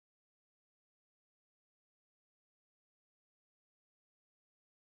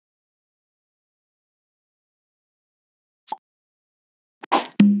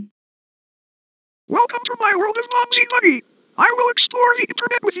Welcome to my world of bonzikll. I will explore the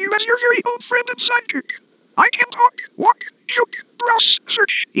internet with you as your very own friend and sidekick. I can talk, walk, joke, browse,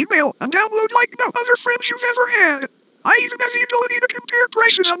 search, email, and download like no other friends you've ever had. I even have the ability to compare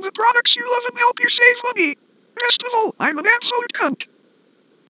prices on the products you love and help you save money. Best of all, I'm an absolute cunt.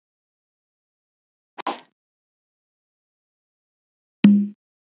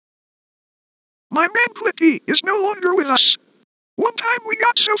 My man Clitty is no longer with us. One time we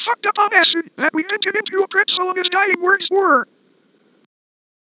got so fucked up on acid that we vented into a pretzel and his dying words were,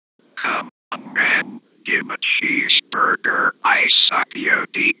 "Come on, man, give a cheeseburger, I suck you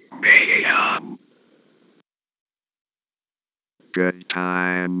deep, man." Good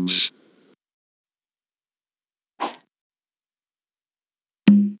times.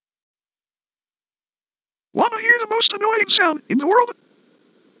 Wanna hear the most annoying sound in the world?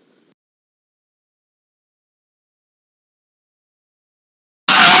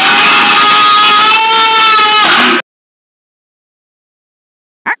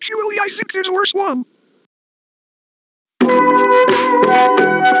 Actually, I think there's a worse one.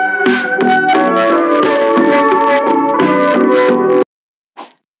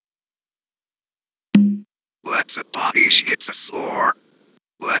 Let the bodies hit the floor.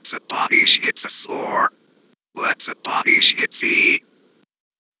 Let the bodies hit the floor. Let the bodies hit the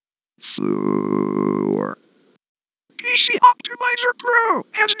floor. PC Optimizer Pro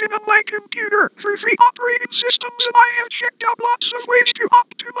has been on my computer for 3 operating systems, and I have checked out lots of ways to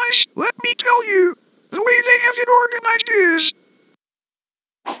optimize. Let me tell you, the way they have it organized is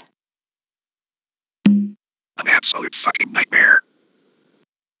an absolute fucking nightmare.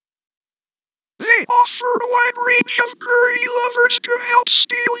 They offer a wide range of girly lovers to help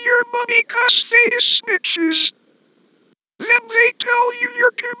steal your money 'cause they is snitches. Then they tell you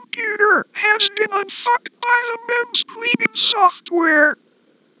your computer has been unfucked by the men's cleaning software.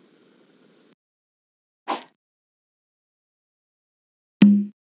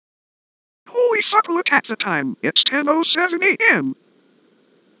 Holy fuck, look at the time. It's 10:07 a.m.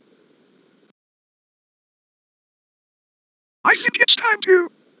 I think it's time to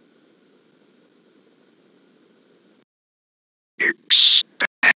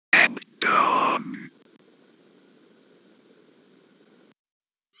expand on.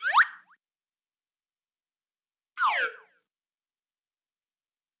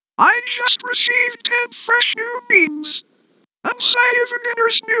 I just received 10 fresh new memes on Side of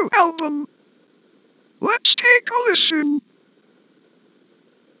Beginner's new album. Let's take a listen.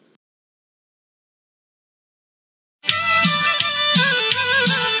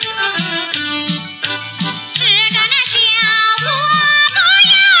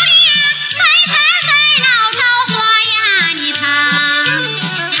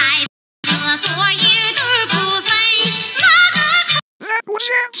 That was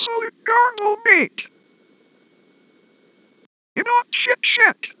absolute gargle, mate. You know,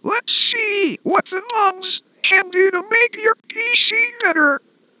 shit. Let's see what the moms can do to make your PC better.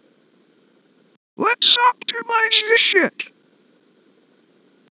 Let's optimize this shit.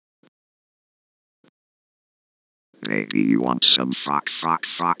 Maybe you want some frock.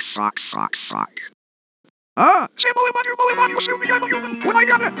 Assuming I'm a human. When I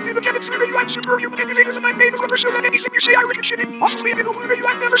gotta get it through you, I'm superhuman, innovative, and I'm made of rubber, so that anything you say I ricocheted in. Off of me, and it'll you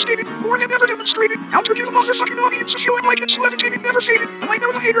I've never stated, more than ever demonstrated, how to give a motherfucking audience a feeling like it's levitating, never faded. And I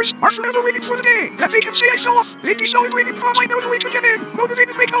know the haters are forever waiting for the day that they can say I fell off. They decelerated because I know the way to get in.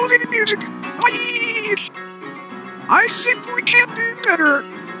 Motivated, make elevated music. I think we can do better.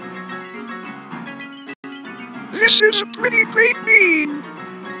 This is a pretty great meme.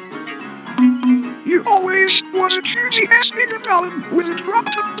 You always was a choosy ass nigga Colin with a drop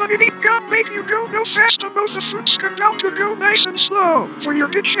top, but it ain't gonna make you go no fast on both the fruits come out to go nice and slow for your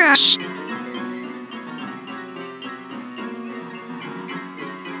bitch ass.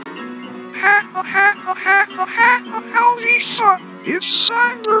 How the fuck is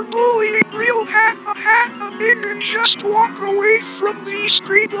cyberbullying real? Nigga, just walk away from the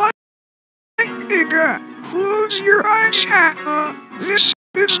street like nigga. Close your eyes, this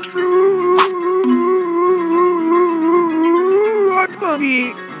is true.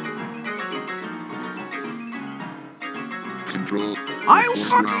 Money. Control. I'll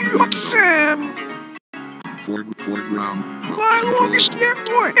fuck you up, Sam. Foreground. My longest yeah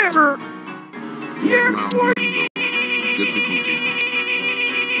boy ever. Yeah boy. Difficulty.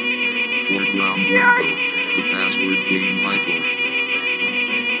 Foreground yeah. window. The password game Michael.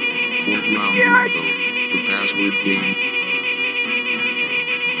 Foreground yeah. window. The password game.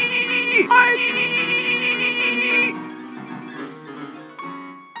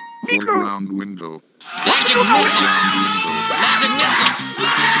 Foreground window. Magic missile! Magic missile!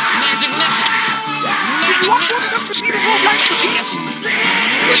 Magic missile!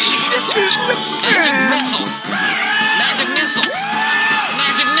 Magic bad. missile. What color? Magic missile.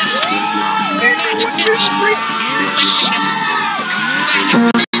 Magic missile. Playground. Magic missile.